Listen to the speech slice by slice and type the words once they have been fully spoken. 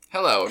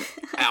Hello.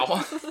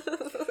 Ow.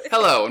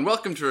 Hello, and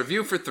welcome to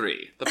Review for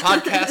Three, the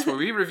podcast where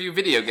we review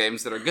video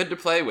games that are good to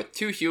play with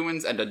two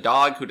humans and a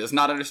dog who does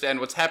not understand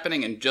what's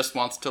happening and just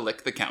wants to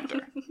lick the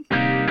counter.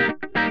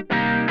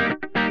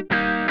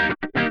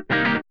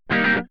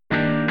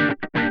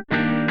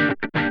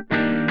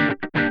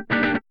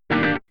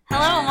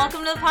 Hello, and welcome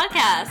to the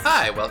podcast.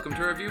 Hi, welcome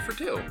to Review for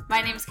Two.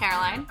 My name's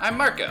Caroline, I'm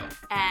Marco.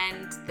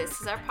 and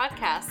this is our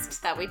podcast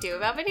that we do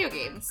about video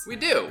games. We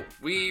do.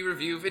 We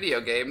review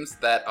video games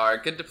that are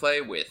good to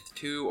play with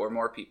two or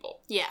more people.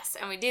 Yes,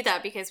 and we do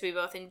that because we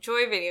both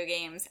enjoy video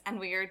games and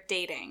we are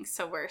dating,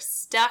 so we're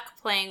stuck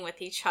playing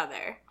with each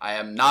other. I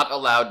am not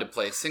allowed to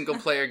play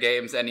single-player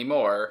games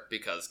anymore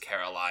because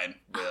Caroline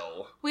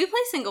will. We play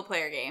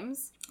single-player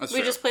games. That's we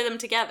true. just play them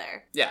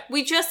together. Yeah.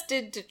 We just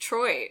did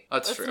Detroit.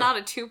 That's true. It's not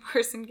a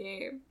two-person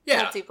game.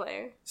 Yeah.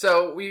 Multiplayer.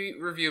 So, we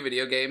review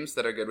video games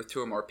that are good with two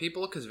or more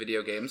people because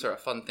video games are a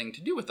fun thing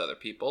to do with other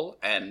people,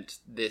 and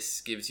this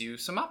gives you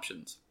some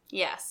options.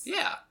 Yes.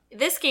 Yeah.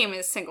 This game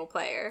is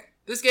single-player.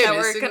 This game that is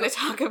we're single, going to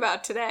talk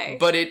about today.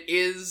 but it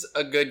is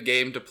a good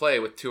game to play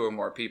with two or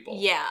more people.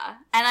 Yeah,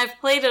 and I've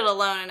played it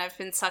alone, and I've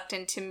been sucked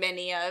into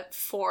many a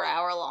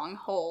 4-hour-long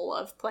hole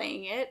of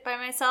playing it by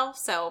myself,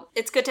 so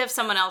it's good to have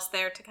someone else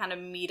there to kind of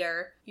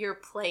meter your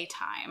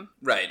playtime.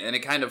 Right, and it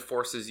kind of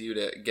forces you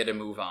to get a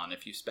move on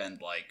if you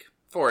spend, like,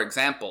 for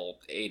example,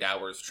 8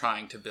 hours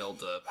trying to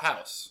build a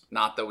house.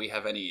 Not that we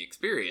have any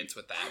experience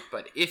with that,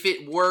 but if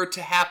it were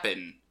to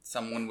happen,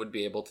 someone would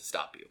be able to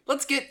stop you.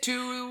 Let's get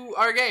to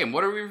our game.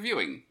 What are we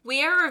reviewing?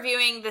 We are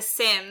reviewing The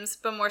Sims,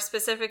 but more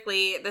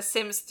specifically, The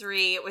Sims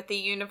 3 with the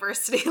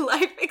University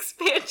Life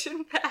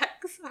expansion pack.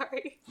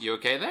 Sorry. You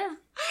okay there?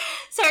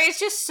 Sorry, it's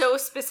just so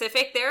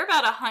specific. There are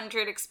about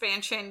 100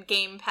 expansion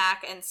game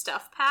pack and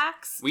stuff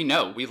packs. We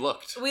know. We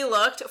looked. We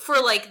looked for,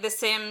 like, The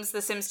Sims 2,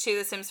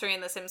 The Sims 3,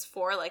 and The Sims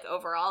 4, like,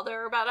 overall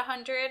there are about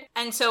 100.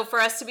 And so for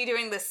us to be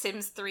doing The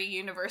Sims 3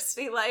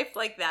 University Life,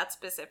 like, that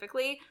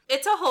specifically,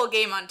 it's a whole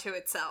game unto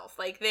itself.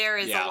 Like, there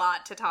is Yeah. a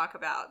lot to talk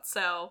about.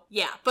 So,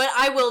 yeah. But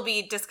I will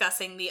be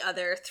discussing the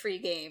other 3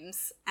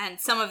 games and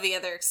some of the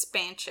other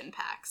expansion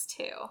packs,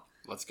 too.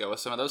 Let's go with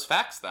some of those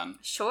facts, then.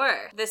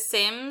 Sure. The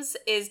Sims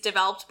is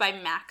developed by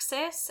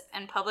Maxis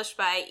and published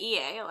by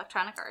EA,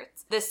 Electronic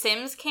Arts. The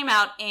Sims came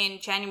out in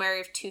January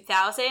of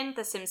 2000.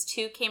 The Sims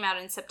 2 came out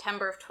in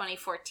September of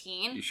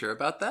 2014. You sure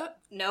about that?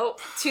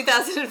 Nope.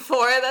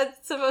 2004,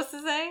 that's supposed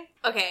to say?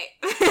 Okay.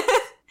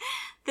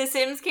 The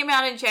Sims came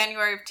out in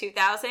January of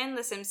 2000.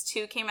 The Sims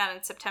 2 came out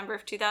in September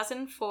of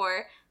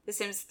 2004. The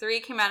Sims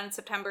 3 came out in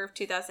September of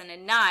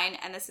 2009,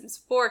 and The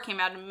Sims 4 came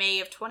out in May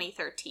of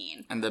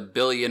 2013. And the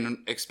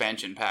billion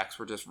expansion packs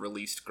were just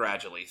released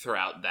gradually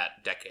throughout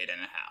that decade and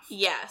a half.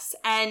 Yes,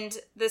 and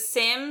The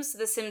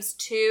Sims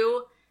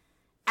 2,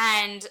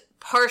 and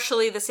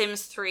partially The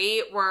Sims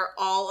 3 were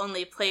all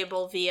only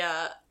playable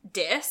via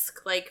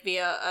disc, like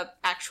via an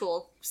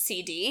actual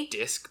CD.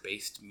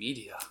 Disc-based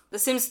media. The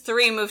Sims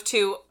 3 moved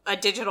to a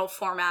digital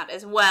format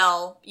as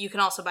well. You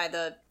can also buy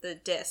the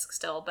disc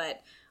still,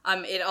 but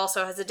it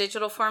also has a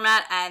digital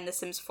format, and The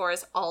Sims 4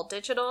 is all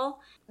digital.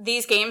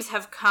 These games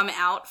have come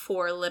out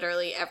for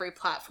literally every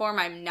platform.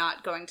 I'm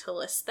not going to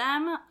list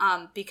them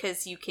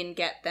because you can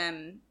get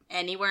them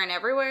anywhere and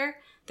everywhere.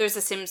 There's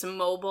The Sims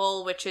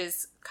Mobile, which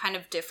is kind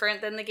of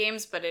different than the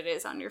games, but it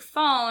is on your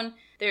phone.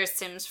 There's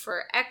Sims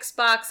for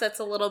Xbox that's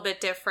a little bit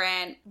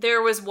different.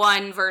 There was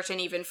one version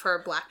even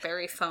for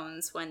BlackBerry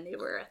phones when they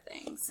were a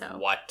thing. So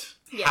What?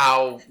 Yeah.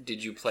 How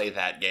did you play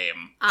that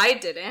game? I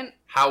didn't.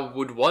 How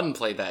would one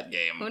play that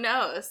game? Who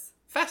knows?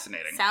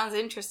 Fascinating. Sounds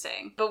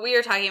interesting. But we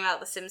are talking about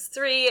The Sims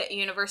 3,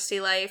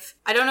 University Life.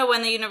 I don't know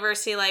when the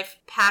University Life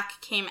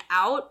pack came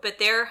out, but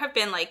there have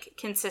been, like,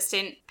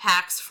 consistent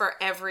packs for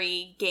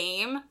every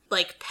game.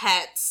 Like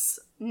Pets,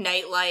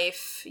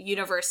 Nightlife,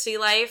 University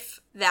Life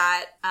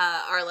that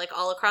are, like,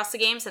 all across the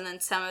games. And then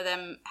some of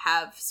them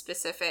have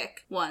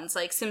specific ones.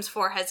 Like Sims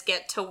 4 has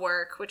Get to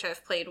Work, which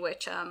I've played,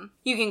 which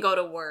you can go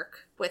to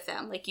work with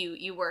them. Like,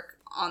 you work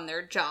on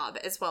their job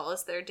as well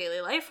as their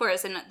daily life,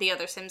 whereas in the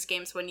other Sims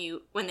games, when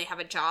they have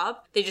a job,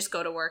 they just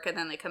go to work and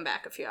then they come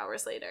back a few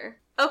hours later.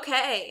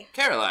 Okay.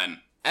 Caroline,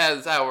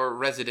 as our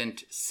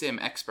resident sim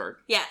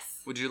expert,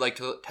 Yes. would you like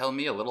to tell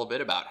me a little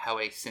bit about how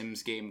a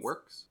Sims game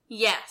works?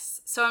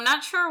 Yes. So I'm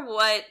not sure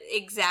what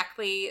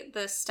exactly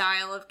the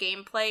style of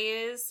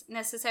gameplay is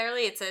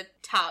necessarily. It's a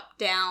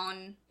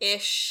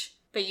top-down-ish,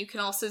 but you can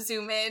also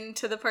zoom in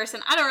to the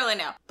person. I don't really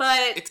know.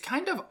 But It's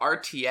kind of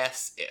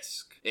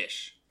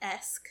RTS-ish.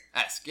 Esque.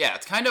 Yeah,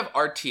 it's kind of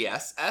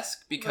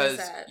RTS-esque because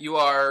What is that?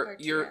 you're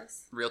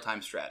RTS?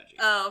 real-time strategy.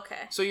 Oh,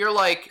 okay. So you're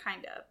like,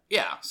 Kind of.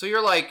 yeah, so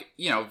you're like,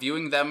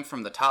 viewing them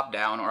from the top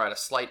down or at a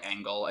slight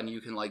angle, and you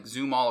can like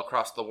zoom all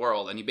across the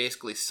world, and you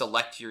basically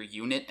select your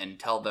unit and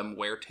tell them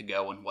where to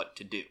go and what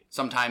to do.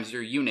 Sometimes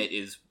your unit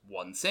is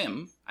one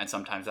sim, and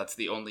sometimes that's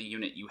the only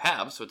unit you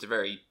have, so it's a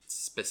very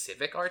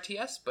specific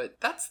RTS, but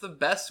that's the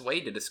best way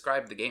to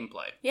describe the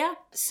gameplay. Yeah.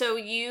 So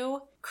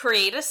you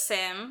create a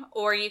sim,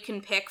 or you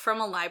can pick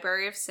from a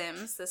library of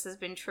sims. This has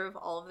been true of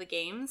all of the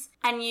games.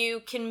 And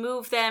you can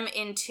move them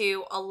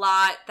into a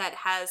lot that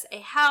has a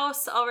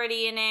house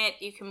already in it.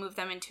 You can move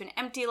them into an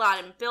empty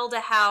lot and build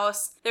a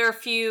house. There are a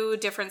few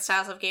different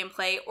styles of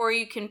gameplay, or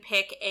you can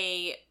pick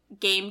a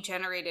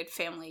game-generated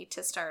family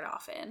to start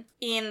off in.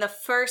 In the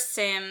first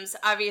Sims,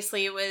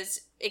 obviously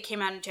it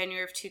came out in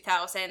January of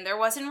 2000. There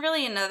wasn't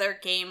really another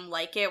game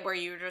like it where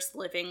you were just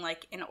living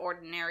like an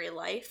ordinary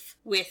life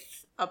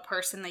with a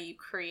person that you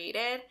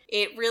created.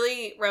 It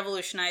really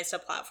revolutionized a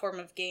platform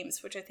of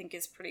games, which I think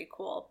is pretty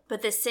cool.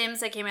 But The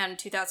Sims that came out in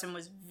 2000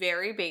 was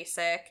very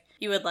basic.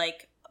 You had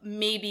like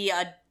maybe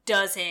a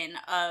dozen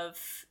of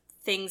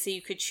things that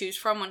you could choose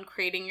from when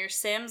creating your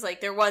Sims. Like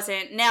there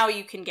wasn't, now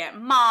you can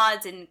get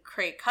mods and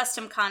create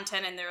custom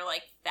content, and there are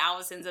like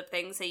thousands of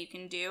things that you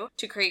can do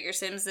to create your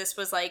Sims. This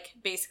was like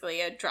basically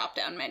a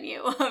drop-down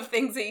menu of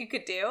things that you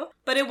could do.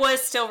 But it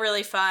was still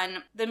really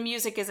fun. The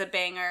music is a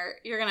banger.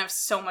 You're gonna have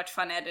so much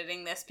fun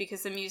editing this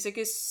because the music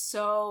is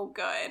so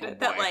good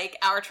that like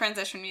our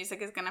transition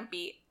music is gonna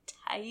be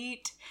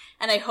tight.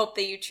 And I hope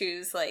that you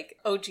choose like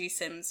OG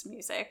Sims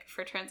music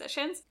for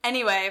transitions.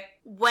 Anyway,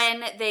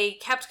 when they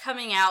kept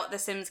coming out, the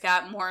Sims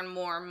got more and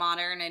more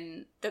modern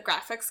and the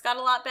graphics got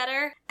a lot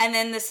better. And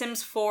then the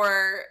Sims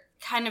 4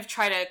 kind of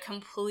tried a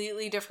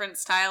completely different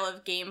style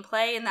of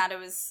gameplay in that it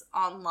was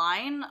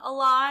online a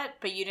lot,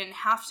 but you didn't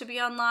have to be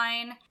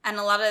online. And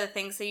a lot of the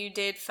things that you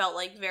did felt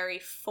like very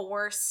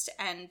forced,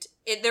 and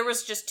there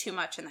was just too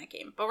much in that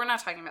game. But we're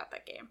not talking about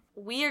that game.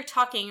 We are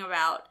talking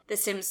about The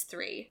Sims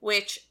 3,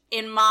 which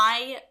in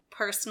my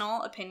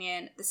personal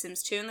opinion, The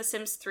Sims 2 and The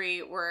Sims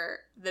 3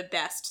 were the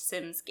best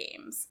Sims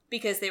games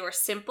because they were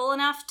simple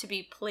enough to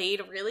be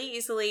played really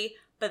easily,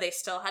 but they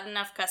still had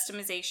enough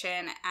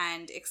customization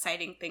and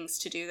exciting things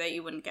to do that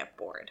you wouldn't get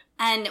bored.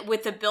 And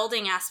with the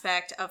building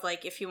aspect of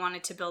like, if you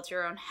wanted to build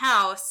your own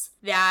house,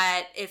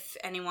 that if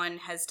anyone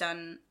has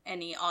done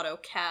any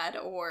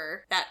AutoCAD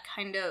or that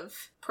kind of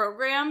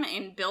program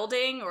in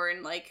building or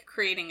in like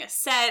creating a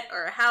set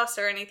or a house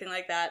or anything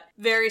like that,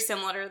 very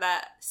similar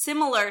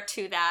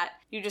to that,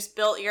 you just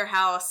built your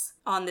house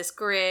on this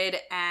grid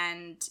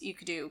and you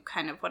could do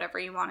kind of whatever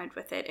you wanted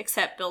with it,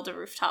 except build a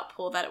rooftop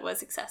pool that it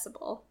was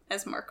accessible,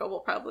 as Marco will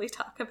probably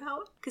talk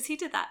about, because he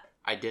did that.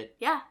 I did.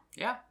 Yeah.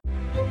 Yeah.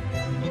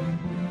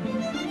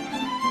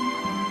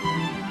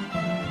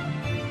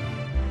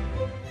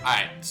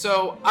 Alright,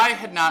 so I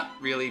had not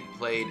really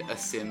played a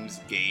Sims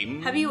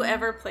game. Have you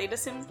ever played a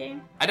Sims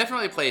game? I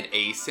definitely played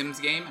a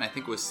Sims game, and I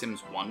think it was Sims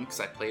 1, because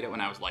I played it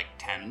when I was like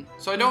 10.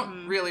 So I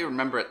don't really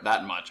remember it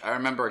that much. I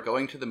remember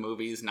going to the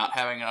movies, not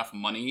having enough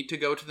money to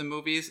go to the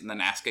movies, and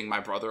then asking my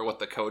brother what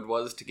the code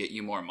was to get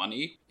you more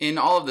money. In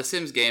all of the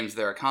Sims games,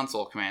 there are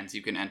console commands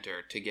you can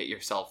enter to get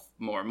yourself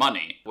more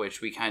money, which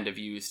we kind of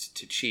used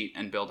to cheat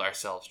and build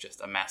ourselves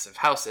just a massive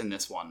house in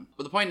this one.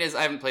 But the point is,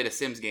 I haven't played a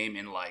Sims game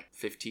in like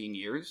 15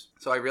 years,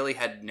 so I really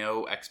had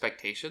no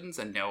expectations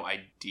and no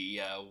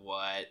idea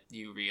what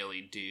you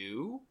really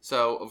do.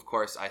 So, of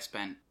course, I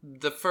spent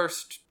the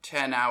first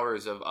 10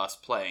 hours of us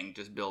playing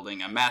just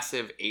building a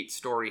massive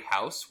 8-story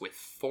house with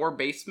 4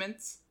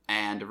 basements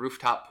and a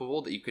rooftop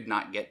pool that you could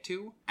not get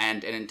to,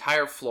 and an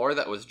entire floor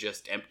that was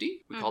just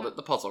empty. We called it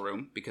the puzzle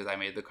room because I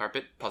made the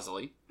carpet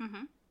puzzly.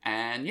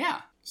 And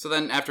yeah. So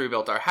then after we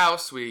built our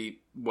house,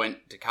 we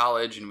went to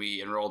college and we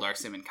enrolled our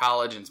sim in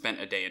college and spent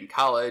a day in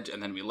college,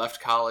 and then we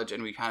left college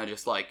and we kind of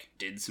just like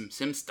did some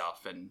sim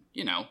stuff, and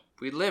you know,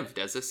 we lived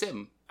as a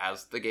sim,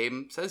 as the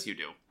game says you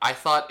do. I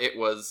thought it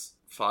was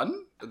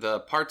fun. The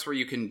parts where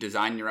you can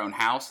design your own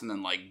house and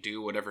then like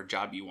do whatever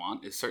job you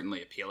want is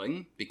certainly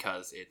appealing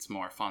because it's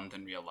more fun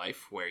than real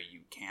life where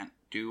you can't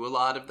do a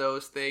lot of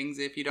those things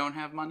if you don't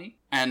have money.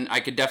 And I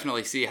could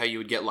definitely see how you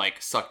would get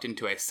like sucked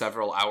into a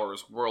several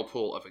hours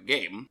whirlpool of a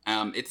game.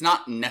 It's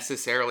not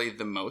necessarily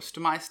the most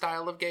my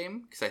style of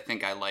game because I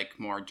think I like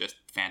more just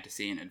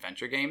fantasy and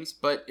adventure games,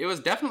 but it was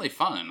definitely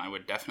fun and I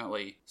would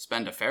definitely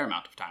spend a fair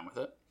amount of time with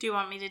it. Do you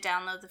want me to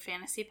download the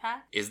fantasy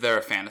pack? Is there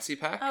a fantasy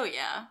pack? Oh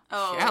yeah.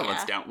 Oh yeah.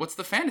 Let's down. What's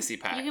the fantasy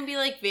pack? You can be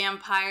like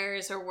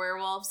vampires or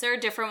werewolves. There are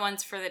different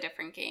ones for the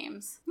different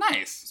games.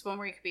 Nice. There's one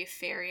where you could be a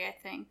fairy, I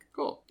think.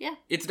 Cool. Yeah.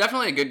 It's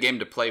definitely a good game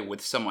to play with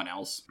someone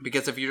else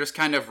because if you're just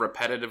kind of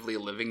repetitively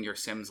living your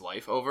Sims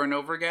life over and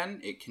over again,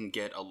 it can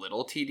get a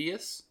little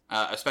tedious.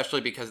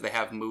 Especially because they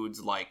have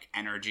moods like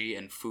energy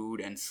and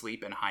food and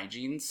sleep and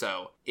hygiene.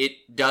 So it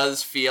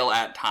does feel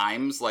at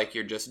times like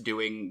you're just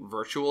doing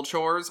virtual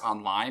chores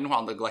online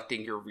while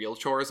neglecting your real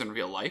chores in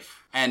real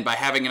life. And by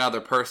having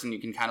another person,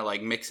 you can kind of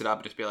like mix it up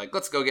and just be like,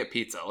 let's go get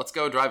pizza. Let's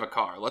go drive a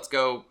car. Let's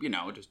go, you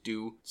know, just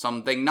do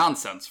something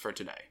nonsense for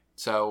today.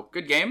 So,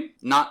 good game.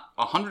 Not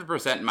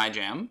 100% my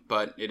jam,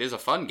 but it is a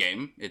fun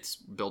game. It's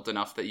built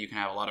enough that you can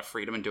have a lot of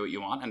freedom and do what you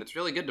want, and it's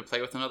really good to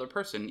play with another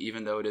person,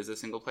 even though it is a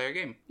single-player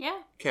game. Yeah.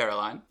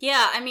 Caroline?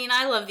 Yeah, I mean,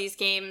 I love these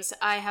games.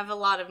 I have a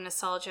lot of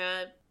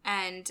nostalgia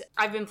And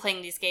I've been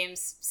playing these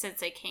games since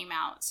they came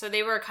out. So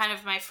they were kind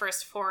of my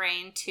first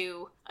foray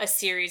into a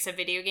series of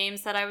video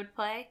games that I would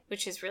play,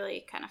 which is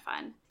really kind of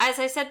fun. As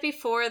I said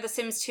before, The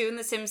Sims 2 and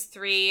The Sims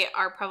 3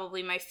 are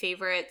probably my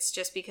favorites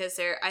just because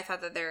I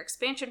thought that their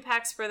expansion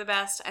packs were the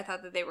best. I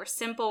thought that they were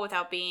simple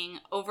without being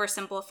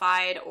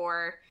oversimplified,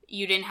 or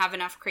you didn't have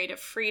enough creative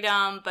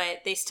freedom,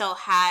 but they still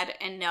had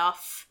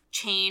enough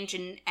change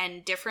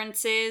and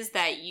differences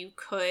that you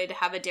could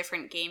have a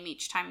different game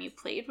each time you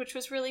played, which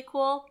was really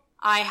cool.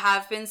 I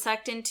have been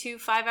sucked into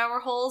 5-hour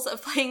holes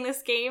of playing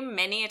this game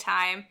many a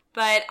time,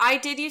 but I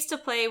did used to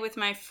play with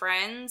my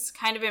friends,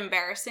 kind of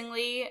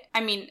embarrassingly. I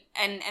mean,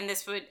 and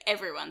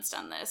everyone's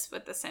done this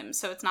with The Sims,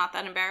 so it's not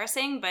that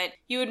embarrassing, but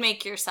you would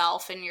make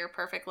yourself in your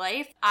perfect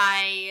life.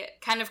 I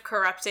kind of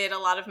corrupted a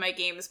lot of my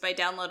games by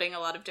downloading a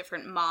lot of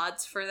different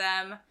mods for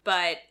them,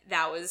 but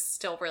that was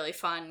still really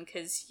fun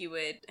because you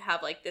would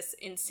have like this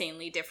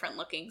insanely different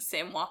looking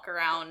sim walk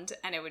around,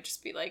 and it would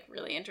just be like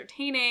really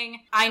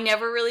entertaining. I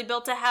never really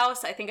built a house.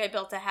 I think I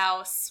built a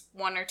house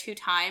 1 or 2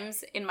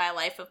 times in my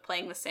life of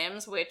playing The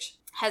Sims, which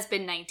has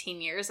been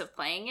 19 years of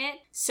playing it.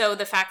 So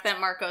the fact that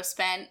Marco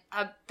spent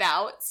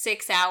about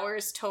 6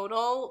 hours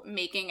total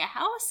making a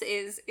house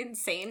is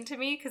insane to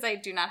me because I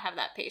do not have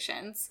that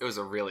patience. It was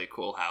a really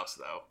cool house,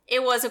 though.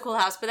 It was a cool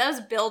house, but that was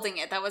building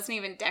it. That wasn't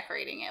even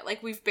decorating it.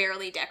 Like, we've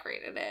barely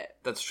decorated it.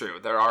 That's true.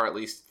 There are at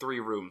least 3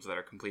 rooms that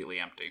are completely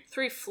empty.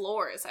 3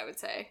 floors, I would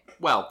say.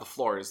 Well, the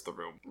floor is the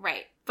room.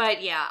 Right.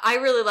 But yeah, I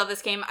really love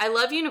this game. I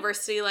love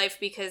University Life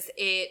because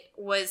it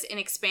was an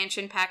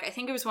expansion pack. I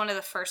think it was one of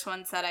the first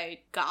ones that I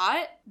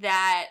got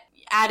that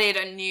added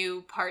a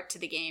new part to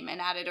the game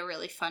and added a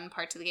really fun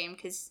part to the game,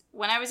 because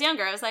when I was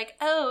younger, I was like,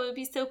 oh, it would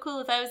be so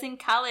cool if I was in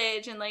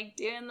college and like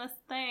doing this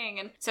thing.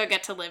 And so I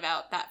get to live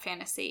out that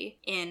fantasy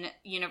in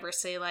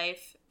University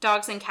Life.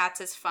 Dogs and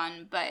Cats is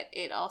fun, but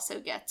it also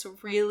gets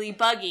really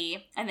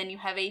buggy. And then you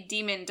have a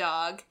demon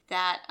dog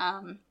that,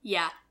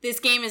 this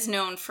game is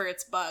known for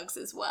its bugs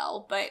as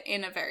well, but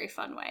in a very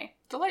fun way.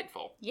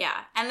 Delightful.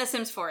 Yeah, and The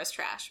Sims 4 is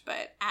trash,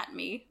 but at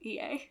me,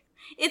 EA.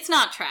 It's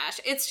not trash.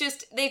 It's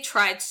just they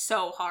tried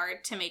so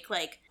hard to make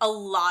like a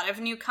lot of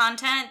new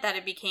content that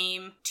it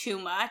became too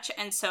much.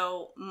 And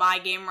so my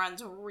game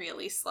runs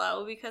really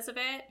slow because of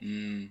it.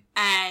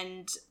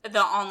 And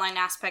the online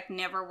aspect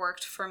never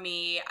worked for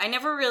me. I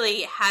never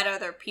really had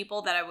other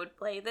people that I would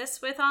play this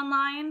with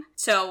online.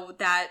 So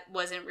that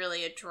wasn't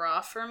really a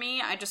draw for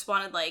me. I just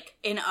wanted like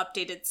an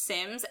updated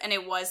Sims. And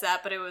it was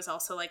that, but it was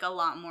also like a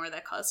lot more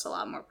that caused a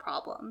lot more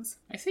problems.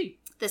 I see.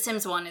 The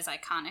Sims 1 is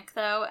iconic,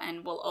 though,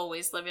 and will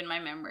always live in my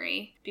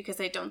memory because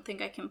I don't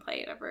think I can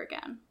play it ever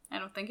again. I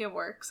don't think it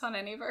works on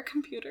any of our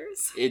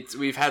computers.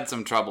 We've had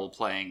some trouble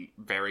playing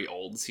very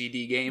old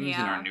CD games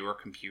in our newer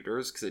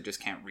computers because it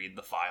just can't read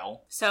the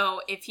file.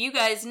 So if you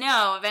guys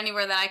know of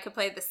anywhere that I could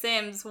play The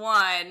Sims 1,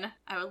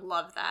 I would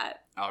love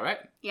that. All right.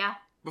 Yeah.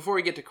 Before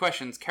we get to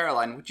questions,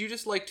 Caroline, would you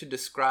just like to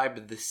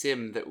describe the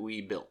sim that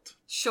we built?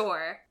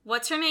 Sure.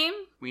 What's her name?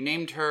 We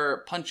named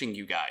her Punching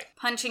You Guy.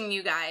 Punching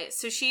You Guy.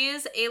 So she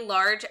is a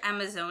large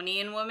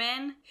Amazonian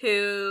woman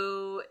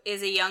who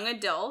is a young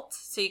adult.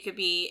 So you could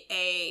be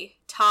a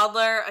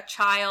toddler, a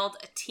child,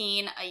 a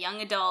teen, a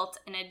young adult,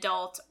 an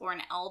adult, or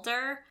an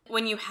elder.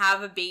 When you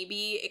have a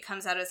baby, it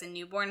comes out as a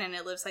newborn and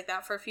it lives like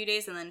that for a few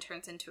days and then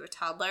turns into a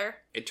toddler.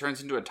 It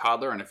turns into a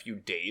toddler in a few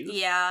days?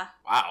 Yeah.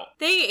 Wow.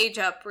 They age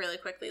up really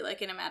quickly,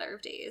 like in a matter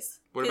of days.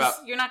 What about...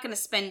 You're not going to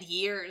spend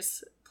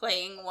years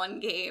playing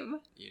one game.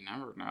 You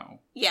never know.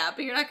 Yeah,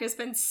 but you're not going to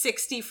spend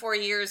 64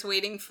 years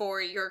waiting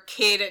for your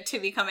kid to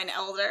become an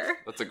elder.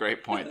 That's a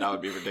great point. That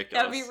would be ridiculous.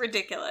 That would be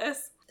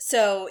ridiculous.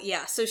 So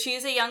she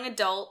is a young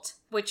adult,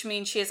 which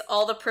means she has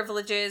all the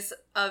privileges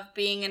of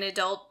being an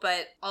adult,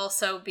 but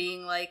also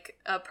being like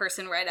a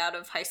person right out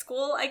of high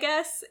school, I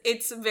guess.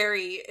 It's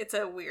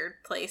a weird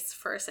place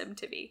for a sim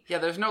to be. Yeah,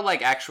 there's no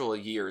like actual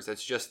years.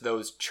 It's just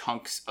those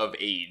chunks of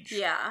age.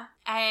 Yeah.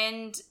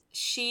 And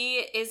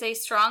she is a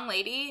strong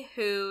lady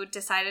who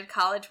decided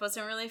college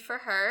wasn't really for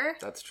her.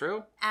 That's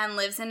true. And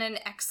lives in an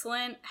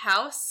excellent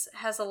house,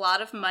 has a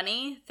lot of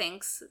money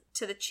thanks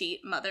to the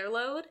cheat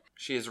Motherlode.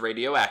 She is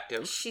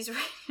radioactive. She's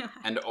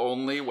radioactive. And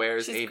only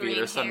wears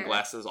aviator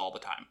sunglasses all the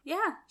time.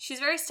 Yeah, she's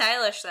very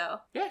stylish though.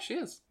 Yeah, she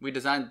is. We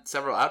designed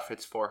several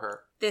outfits for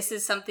her. This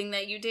is something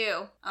that you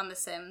do on The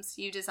Sims.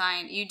 You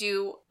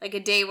do like a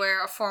day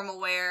wear, a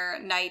formal wear,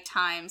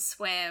 nighttime,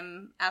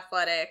 swim,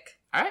 athletic.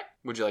 All right.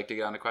 Would you like to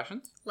get on to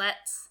questions?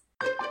 Let's.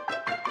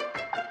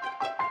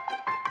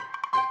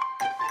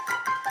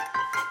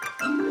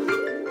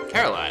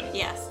 Caroline.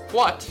 Yes.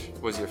 What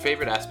was your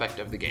favorite aspect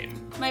of the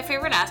game? My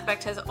favorite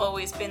aspect has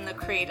always been the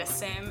create a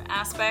sim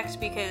aspect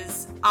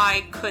because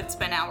I could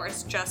spend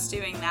hours just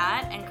doing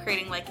that and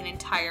creating like an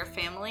entire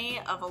family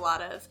of a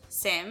lot of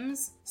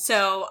sims.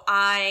 So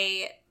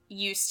I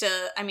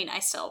I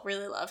still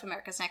really love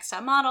America's Next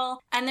Top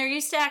Model. And there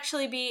used to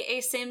actually be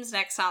a Sims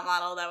Next Top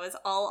Model that was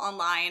all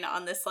online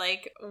on this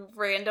like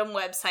random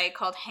website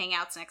called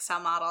Hangouts Next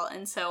Top Model.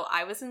 And so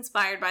I was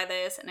inspired by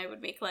this, and I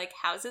would make like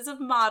houses of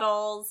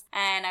models,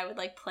 and I would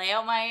like play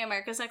out my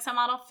America's Next Top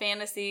Model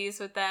fantasies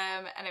with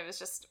them. And it was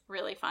just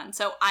really fun.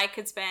 So I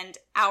could spend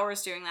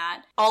hours doing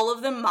that. All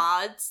of the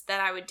mods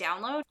that I would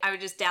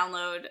just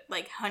download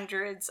like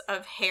hundreds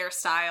of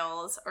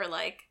hairstyles or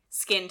like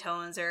skin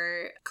tones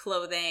or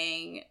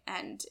clothing,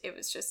 and it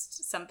was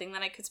just something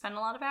that I could spend a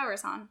lot of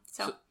hours on.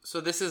 So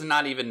this is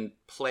not even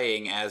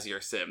playing as your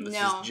Sim. This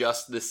is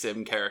just the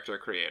Sim character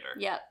creator.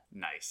 Yep.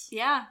 Nice.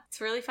 Yeah,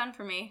 it's really fun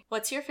for me.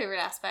 What's your favorite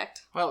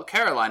aspect? Well,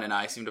 Caroline and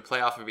I seem to play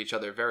off of each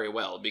other very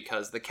well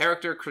because the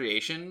character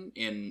creation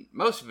in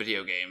most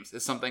video games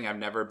is something I've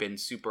never been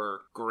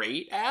super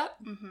great at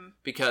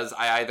because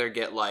I either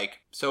get like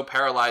so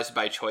paralyzed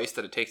by choice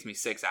that it takes me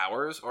 6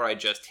 hours, or I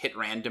just hit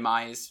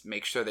randomize,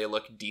 make sure they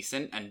look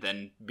decent, and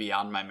then be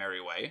on my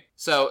merry way.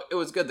 So it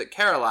was good that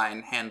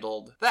Caroline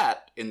handled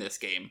that in this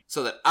game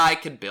so that I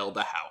could build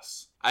a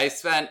house.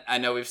 I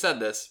know we've said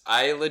this,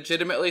 I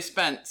legitimately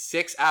spent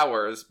 6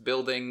 hours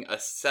building a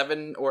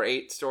 7 or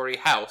 8 story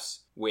house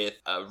with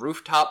a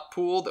rooftop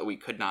pool that we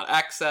could not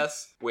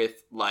access,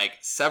 with like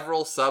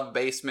several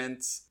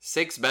sub-basements,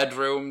 6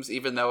 bedrooms,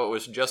 even though it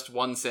was just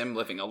one Sim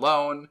living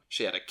alone.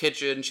 She had a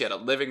kitchen, she had a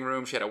living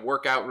room, she had a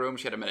workout room,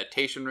 she had a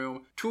meditation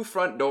room, 2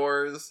 front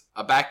doors,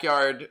 a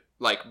backyard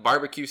like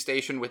barbecue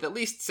station with at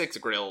least 6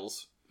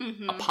 grills,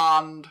 a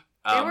pond.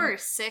 There were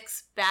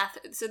 6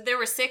 so there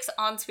were 6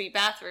 ensuite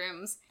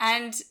bathrooms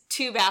and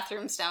 2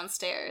 bathrooms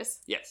downstairs.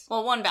 Yes.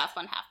 Well, 1 bath,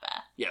 1 half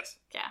bath. Yes.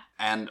 Yeah.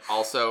 And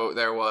also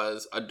there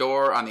was a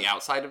door on the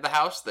outside of the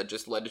house that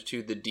just led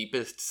to the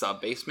deepest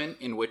sub-basement,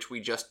 in which we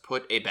just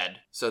put a bed.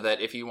 So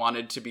that if you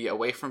wanted to be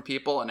away from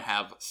people and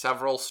have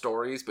several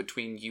stories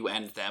between you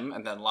and them,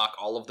 and then lock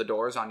all of the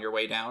doors on your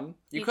way down,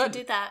 you could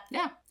do that.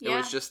 Yeah. It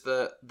was just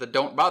the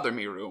don't bother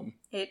me room.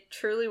 It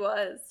truly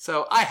was.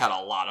 So I had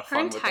a lot of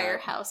fun with that. Her entire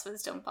house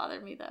was don't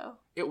bother me, though.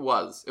 It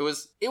was.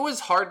 It was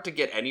hard to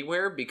get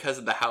anywhere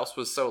because the house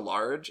was so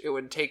large. It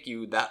would take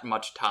you that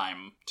much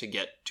time to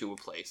get to a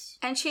place.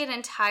 And she had an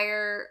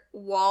entire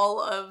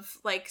wall of,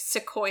 like,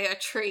 sequoia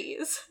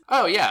trees.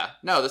 Oh, yeah.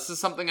 No, this is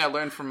something I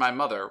learned from my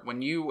mother.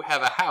 When you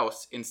have a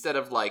house, instead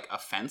of, like, a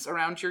fence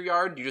around your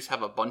yard, you just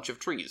have a bunch of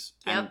trees.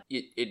 Yep.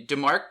 And it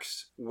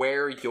demarks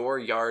where your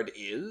yard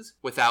is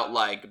without,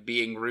 like,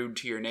 being rude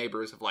to your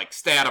neighbors of, like,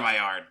 stay out of my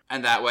yard.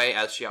 And that way,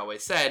 as she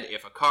always said,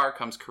 if a car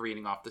comes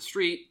careening off the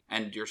street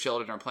and your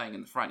children are playing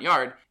in the front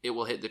yard, it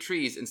will hit the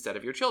trees instead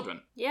of your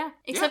children. Yeah,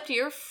 except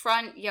your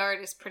front yard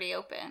is pretty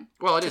open.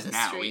 Well, it is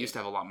now. Street. We used to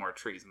have a lot more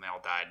trees and they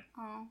all died.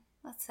 Oh,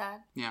 that's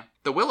sad. Yeah.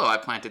 The willow I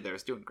planted there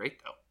is doing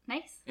great, though.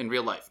 Nice. In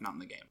real life, not in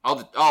the game. All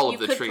of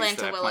the trees that I planted. You could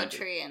plant a willow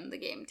tree in the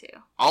game, too.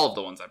 All of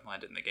the ones I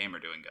planted in the game are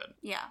doing good.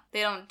 Yeah,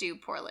 they don't do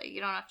poorly.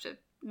 You don't have to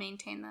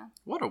maintain them.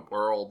 What a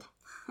world.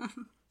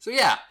 So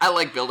yeah, I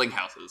like building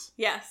houses.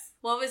 Yes.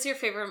 What was your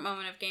favorite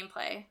moment of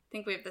gameplay? I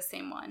think we have the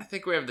same one. I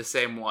think we have the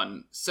same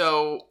one.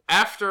 So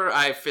after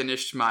I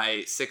finished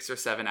my 6 or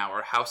 7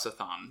 hour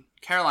house-a-thon,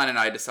 Caroline and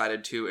I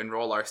decided to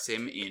enroll our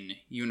Sim in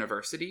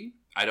University.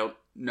 I don't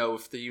know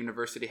if the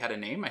university had a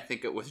name. I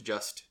think it was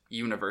just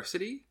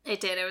University.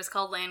 It did. It was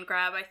called Land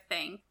Grab, I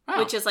think. Oh.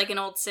 Which is like an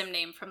old Sim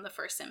name from the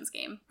first Sims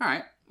game. All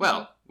right.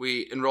 Well,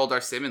 we enrolled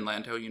our Sim in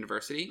Lanto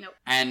University. Nope.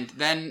 And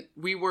then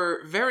we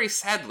were very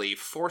sadly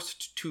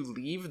forced to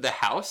leave the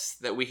house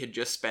that we had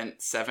just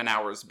spent 7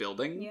 hours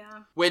building.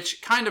 Yeah.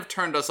 Which kind of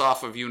turned us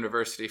off of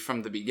university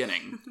from the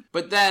beginning.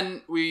 But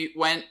then we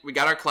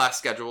got our class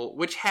schedule,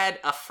 which had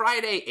a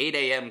Friday 8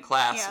 a.m.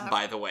 class,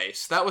 by the way.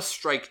 So that was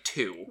strike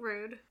 2.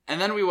 Rude. And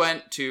then we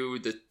went to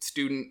the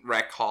student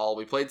rec hall,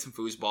 we played some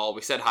foosball,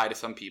 we said hi to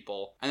some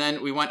people, and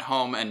then we went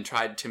home and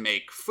tried to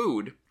make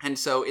food. And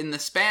so in the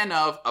span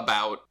of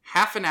about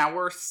half an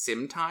hour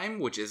sim time,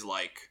 which is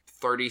like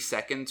 30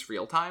 seconds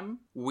real time,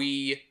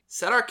 we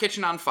set our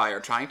kitchen on fire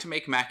trying to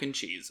make mac and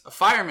cheese. A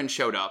fireman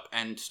showed up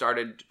and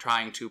started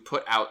trying to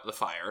put out the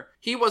fire.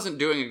 He wasn't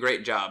doing a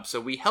great job, so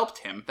we helped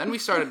him. Then we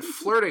started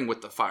flirting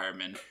with the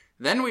fireman.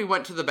 Then we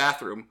went to the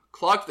bathroom,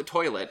 clogged the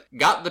toilet,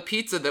 got the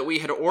pizza that we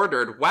had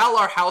ordered while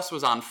our house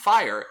was on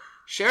fire,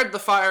 shared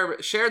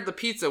the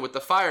pizza with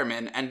the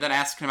fireman, and then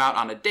asked him out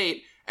on a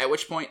date, at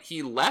which point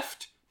he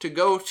left to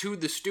go to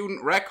the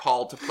student rec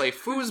hall to play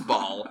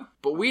foosball,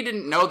 but we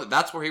didn't know that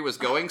that's where he was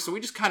going, so we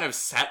just kind of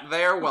sat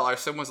there while our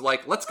sim was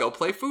like, let's go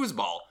play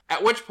foosball.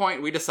 At which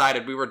point we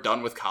decided we were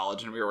done with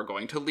college and we were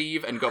going to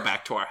leave and go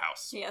back to our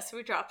house. Yes,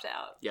 we dropped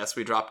out. Yes,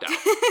 we dropped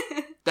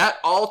out. That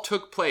all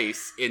took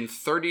place in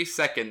 30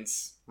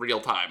 seconds real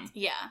time,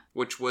 Yeah.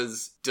 which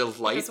was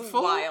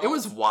delightful. wild. It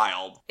was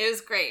wild. It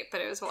was great,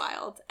 but it was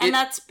wild. And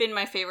that's been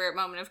my favorite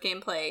moment of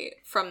gameplay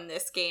from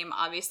this game.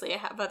 Obviously, I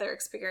have other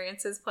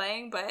experiences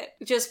playing, but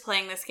just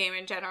playing this game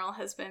in general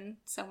has been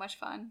so much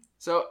fun.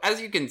 So,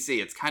 as you can see,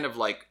 it's kind of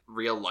like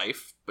real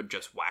life, but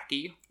just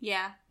wacky,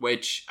 Yeah,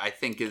 which I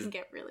think it is... can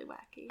get really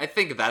wacky. I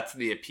think that's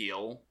the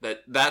appeal.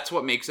 That's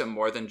what makes it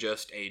more than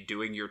just a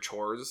doing your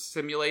chores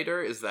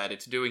simulator, is that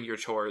it's doing your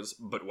chores,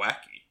 but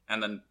wacky.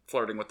 And then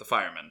flirting with the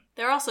firemen.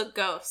 There are also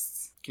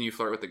ghosts. Can you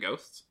flirt with the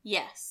ghosts?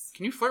 Yes.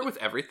 Can you flirt with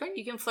everything?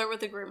 You can flirt with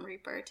the Grim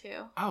Reaper,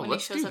 too. Oh, when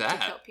let's he shows do up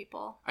that. to kill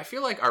people. I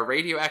feel like our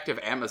radioactive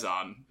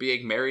Amazon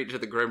being married to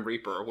the Grim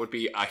Reaper would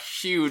be a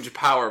huge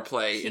power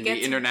play in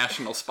the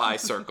international spy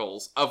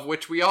circles, of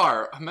which we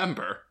are a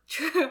member.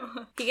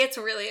 True. He gets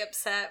really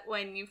upset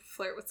when you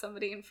flirt with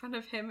somebody in front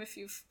of him if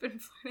you've been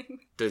flirting.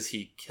 Does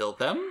he kill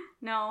them?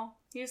 No,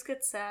 he just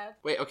gets sad.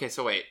 Wait, okay,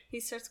 so wait.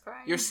 He starts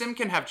crying. Your sim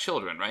can have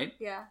children, right?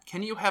 Yeah.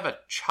 Can you have a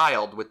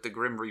child with the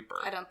Grim Reaper?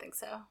 I don't think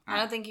so. I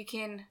don't think you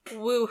can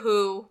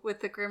woohoo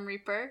with the Grim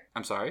Reaper.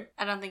 I'm sorry?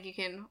 I don't think you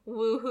can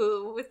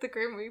woohoo with the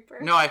Grim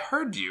Reaper. No, I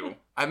heard you.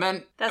 I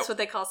meant... That's what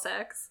they call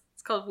sex.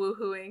 It's called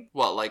woohooing.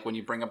 What, like when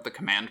you bring up the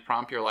command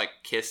prompt, you're like,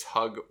 kiss,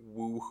 hug,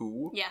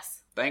 woohoo?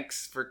 Yes.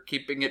 Thanks for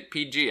keeping it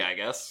PG, I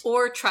guess.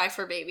 Or try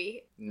for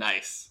baby.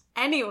 Nice.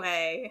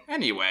 Anyway,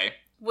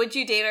 would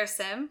you date our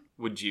sim?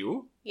 Would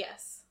you?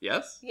 Yes.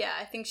 Yes? Yeah,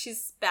 I think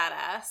she's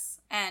badass,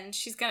 and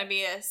she's gonna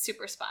be a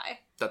super spy.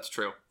 That's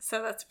true.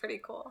 So that's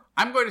pretty cool.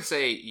 I'm going to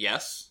say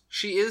yes.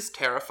 She is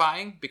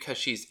terrifying because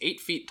she's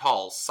 8 feet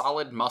tall,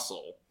 solid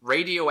muscle,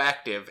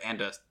 radioactive,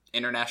 and a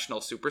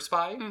international super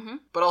spy. Mm-hmm.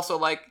 But also,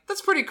 like,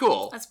 that's pretty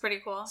cool. That's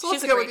pretty cool. So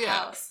She's let's a go great with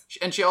house.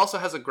 And she also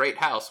has a great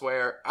house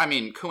where, I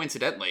mean,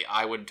 coincidentally,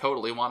 I would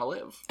totally want to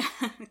live.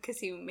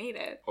 Because you made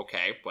it.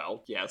 Okay,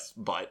 well, yes,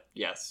 but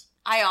yes.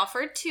 I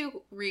offered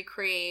to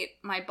recreate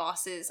my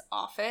boss's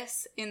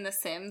office in The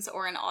Sims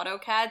or in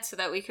AutoCAD so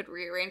that we could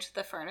rearrange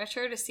the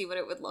furniture to see what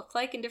it would look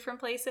like in different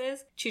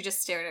places. She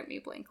just stared at me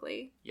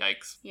blankly.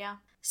 Yikes. Yeah.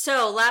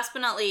 So, last but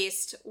not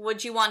least,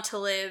 would you want to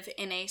live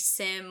in a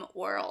sim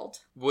world?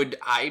 Would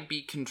I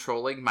be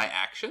controlling my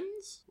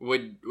actions?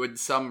 Would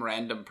some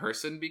random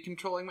person be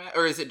controlling my...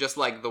 Or is it just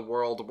like the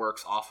world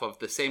works off of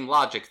the same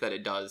logic that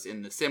it does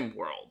in the sim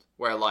world?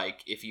 Where, like,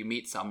 if you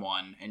meet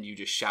someone and you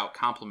just shout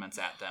compliments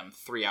at them,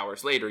 3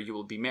 hours later you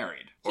will be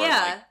married. Or,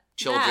 Yeah,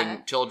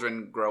 like,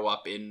 children grow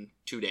up in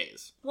 2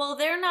 days. Well,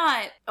 they're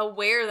not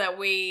aware that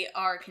we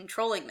are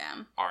controlling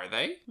them. Are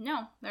they?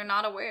 No, they're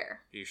not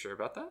aware. Are you sure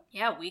about that?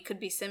 Yeah, we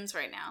could be Sims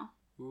right now.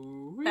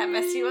 Ooh-wee. That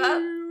messed you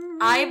up?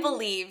 I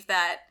believe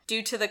that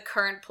due to the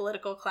current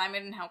political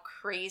climate and how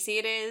crazy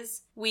it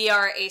is, we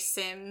are a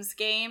Sims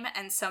game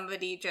and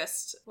somebody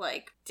just,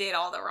 like, did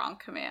all the wrong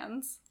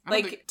commands.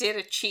 Like, did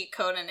a cheat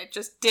code and it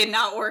just did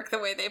not work the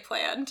way they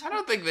planned. I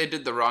don't think they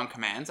did the wrong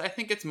commands. I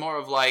think it's more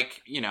of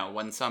like, you know,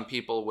 when some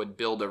people would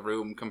build a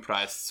room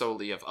comprised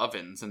solely of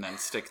ovens and then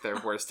stick their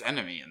worst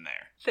enemy in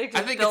there. They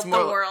just think built it's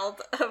more the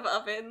world of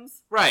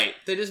ovens. Right.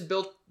 They just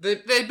built...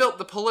 They built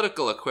the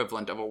political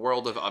equivalent of a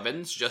world of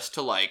ovens just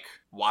to, like,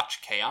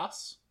 watch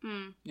chaos.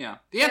 Yeah.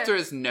 The answer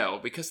is no,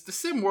 because the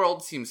sim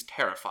world seems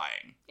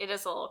terrifying. It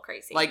is a little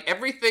crazy. Like,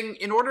 everything,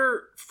 in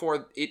order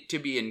for it to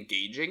be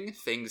engaging,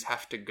 things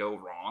have to go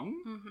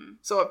wrong. Mm-hmm.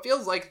 So it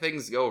feels like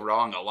things go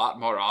wrong a lot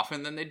more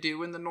often than they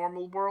do in the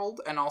normal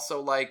world. And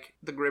also, like,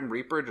 the Grim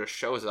Reaper just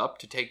shows up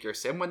to take your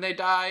sim when they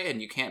die,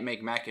 and you can't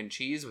make mac and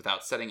cheese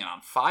without setting it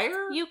on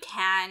fire. You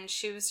can.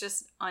 She was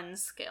just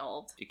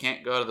unskilled. You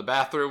can't go to the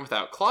bathroom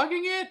without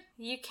clogging it.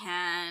 You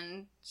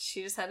can.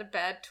 She just had a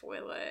bad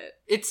toilet.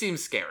 It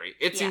seems scary.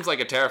 It seems like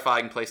a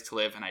terrifying place to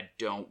live, and I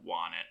don't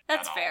want it.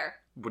 That's at all. fair.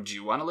 Would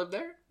you want to live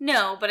there?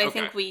 No, but I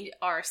Okay. think we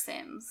are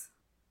Sims.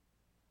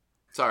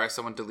 Sorry,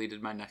 someone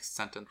deleted my next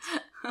sentence.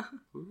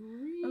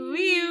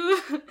 Wee.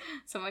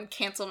 Someone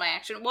canceled my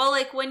action. Well,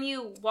 like when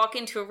you walk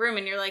into a room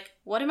and you're like,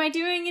 what am I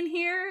doing in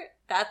here?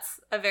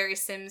 That's a very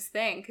Sims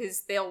thing,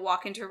 because they'll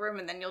walk into a room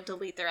and then you'll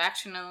delete their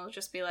action and they'll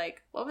just be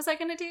like, what was I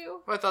gonna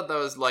do? I thought that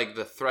was like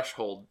the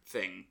threshold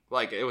thing.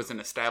 Like it was an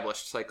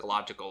established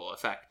psychological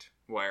effect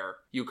where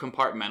you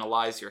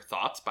compartmentalize your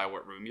thoughts by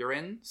what room you're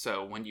in.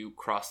 So when you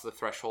cross the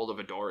threshold of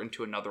a door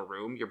into another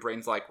room, your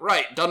brain's like,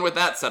 right, done with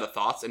that set of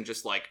thoughts, and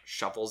just like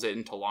shuffles it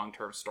into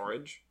long-term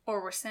storage.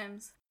 Or we're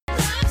Sims.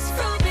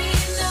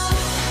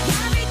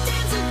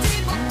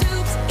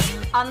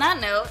 On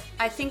that note,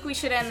 I think we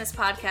should end this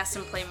podcast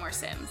and play more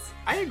Sims.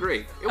 I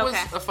agree. It was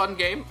a fun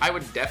game. I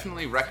would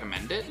definitely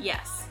recommend it.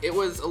 Yes. It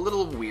was a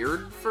little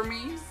weird for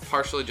me,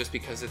 partially just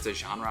because it's a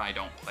genre I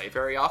don't play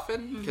very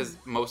often, because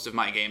most of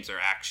my games are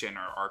action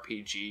or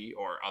RPG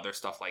or other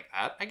stuff like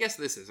that. I guess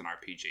this is an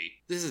RPG.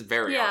 This is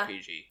very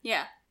RPG.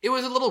 Yeah. It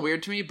was a little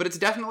weird to me, but it's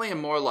definitely a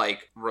more,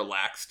 like,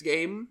 relaxed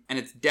game, and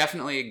it's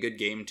definitely a good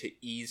game to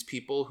ease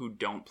people who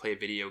don't play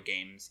video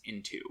games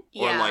into.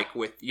 Or, Yeah. like,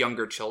 with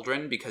younger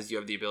children, because you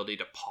have the ability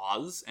to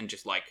pause and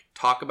just, like,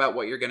 talk about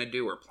what you're gonna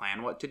do or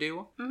plan what to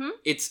do. Mm-hmm.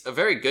 It's a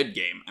very good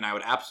game, and I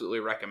would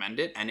absolutely recommend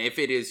it, and if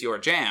it is your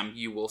jam,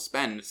 you will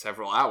spend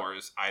several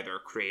hours either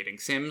creating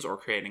Sims or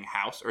creating a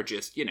house, or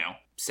just, you know,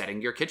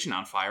 setting your kitchen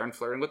on fire and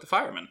flirting with the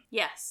firemen.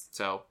 Yes.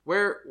 So,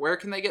 where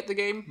can they get the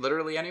game?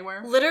 Literally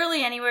anywhere?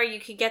 Literally anywhere. You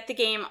could get the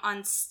game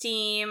on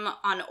Steam,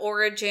 on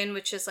Origin,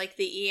 which is like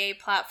the EA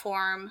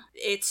platform.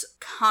 It's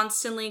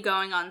constantly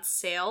going on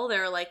sale.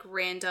 There are like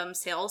random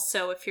sales.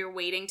 So if you're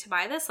waiting to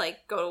buy this,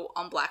 like go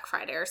on Black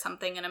Friday or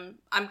something. And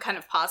I'm kind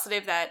of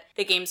positive that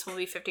the games will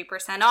be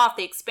 50% off.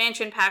 The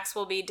expansion packs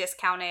will be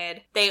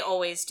discounted. They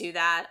always do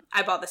that.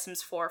 I bought The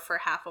Sims 4 for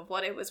half of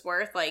what it was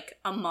worth, like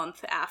a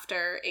month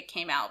after it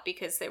came out,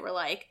 because they were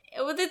like,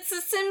 oh, it's a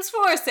Sims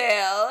 4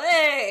 sale,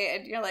 hey!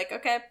 And you're like,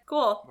 okay,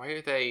 cool. Why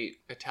are they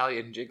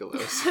Italian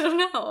gigolos? I don't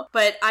know.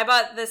 But I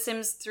bought The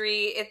Sims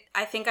 3,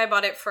 I think I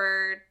bought it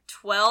for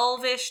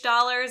 $12-ish.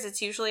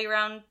 It's usually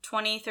around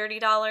 $20,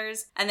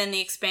 $30. And then the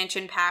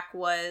expansion pack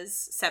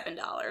was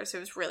 $7. It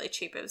was really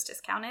cheap. It was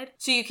discounted.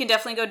 So you can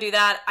definitely go do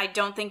that. I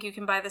don't think you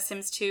can buy The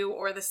Sims 2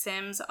 or The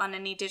Sims on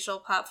any digital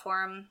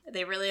platform.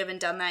 They really haven't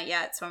done that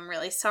yet, so I'm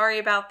really sorry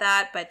about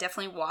that. But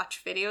definitely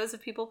watch videos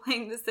of people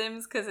playing The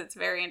Sims because it's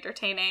very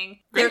entertaining.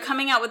 They're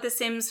coming out with The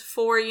Sims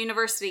 4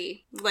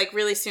 University, like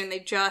really soon. They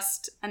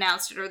just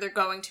announced it, or they're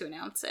going to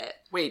announce it.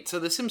 Wait, so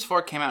The Sims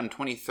 4 came out in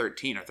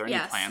 2013. Are there any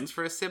Yes. plans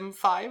for a Sim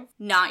 5?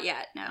 Not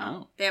yet, no.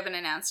 Oh. They haven't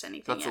announced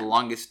anything That's yet. the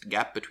longest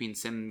gap between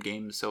Sim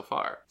games so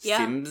far. Yeah.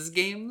 Sims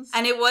games?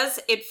 And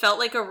it felt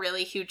like a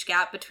really huge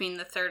gap between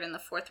the third and the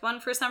fourth one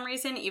for some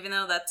reason, even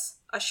though that's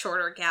a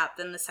shorter gap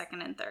than the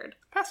second and third.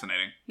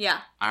 Fascinating.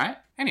 Yeah. Alright.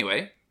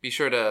 Anyway, be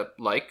sure to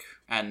like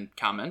and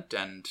comment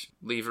and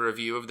leave a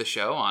review of the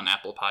show on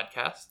Apple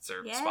Podcasts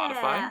or Yeah.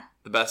 Spotify.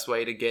 The best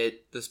way to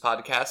get this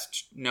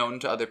podcast known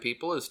to other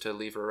people is to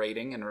leave a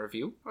rating and a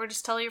review. Or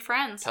just tell your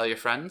friends. Tell your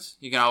friends.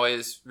 You can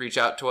always reach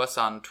out to us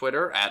on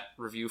Twitter at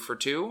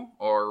review4two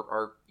or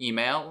our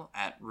email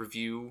at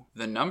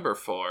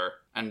review4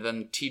 and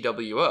then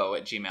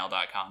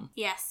TWO@gmail.com.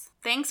 Yes.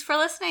 Thanks for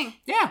listening.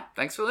 Yeah,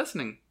 thanks for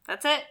listening.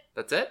 That's it.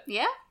 That's it?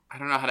 Yeah? I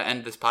don't know how to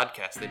end this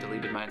podcast. They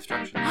deleted my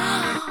instructions.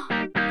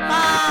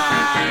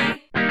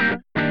 Bye.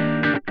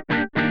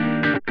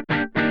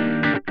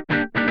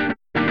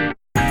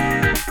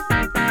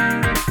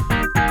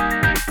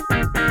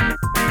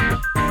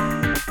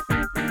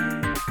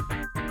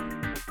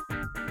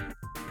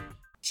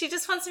 She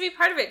just wants to be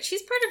part of it.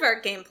 She's part of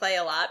our gameplay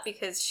a lot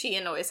because she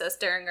annoys us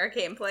during our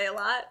gameplay a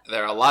lot.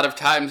 There are a lot of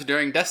times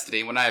during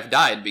Destiny when I have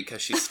died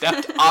because she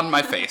stepped on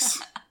my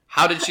face.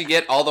 How did she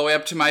get all the way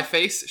up to my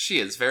face? She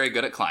is very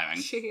good at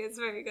climbing. She is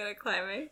very good at climbing.